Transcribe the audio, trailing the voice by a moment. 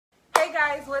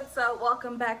guys, what's up?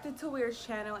 Welcome back to Tawir's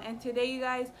channel, and today you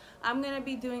guys, I'm gonna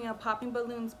be doing a popping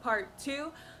balloons part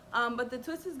 2. But the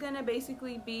twist is gonna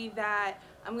basically be that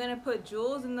I'm gonna put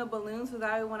jewels in the balloons so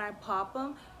that way when I pop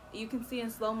them, you can see in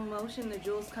slow motion the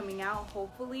jewels coming out,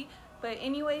 hopefully. But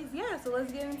anyways, yeah, so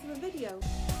let's get into the video.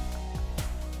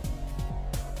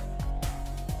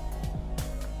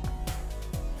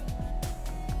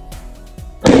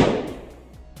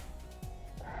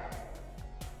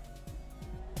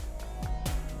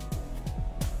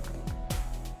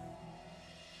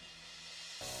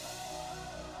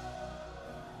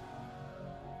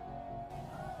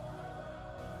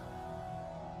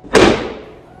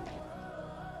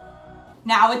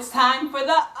 Now it's time for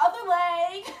the other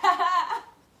leg.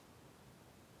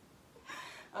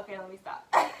 Okay, let me stop.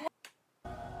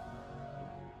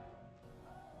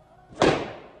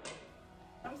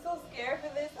 I'm so scared for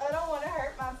this. I don't want to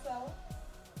hurt myself.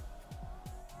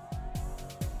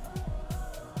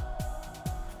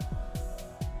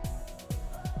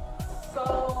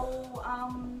 So,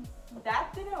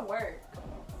 that didn't work.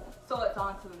 So it's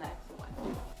on to the next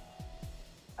one.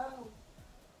 Oh.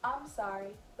 I'm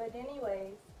sorry, but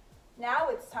anyways, now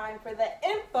it's time for the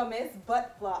infamous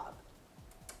butt flop.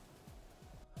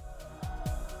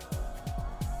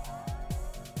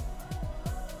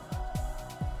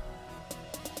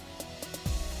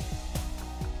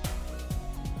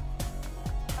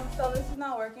 So this is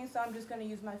not working, so I'm just going to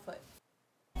use my foot.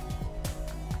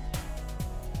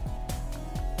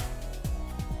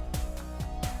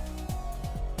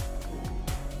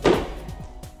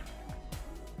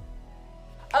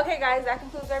 Okay guys, that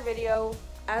concludes our video.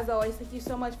 As always, thank you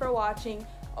so much for watching.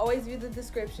 Always view the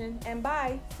description, and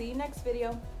bye. See you next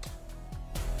video.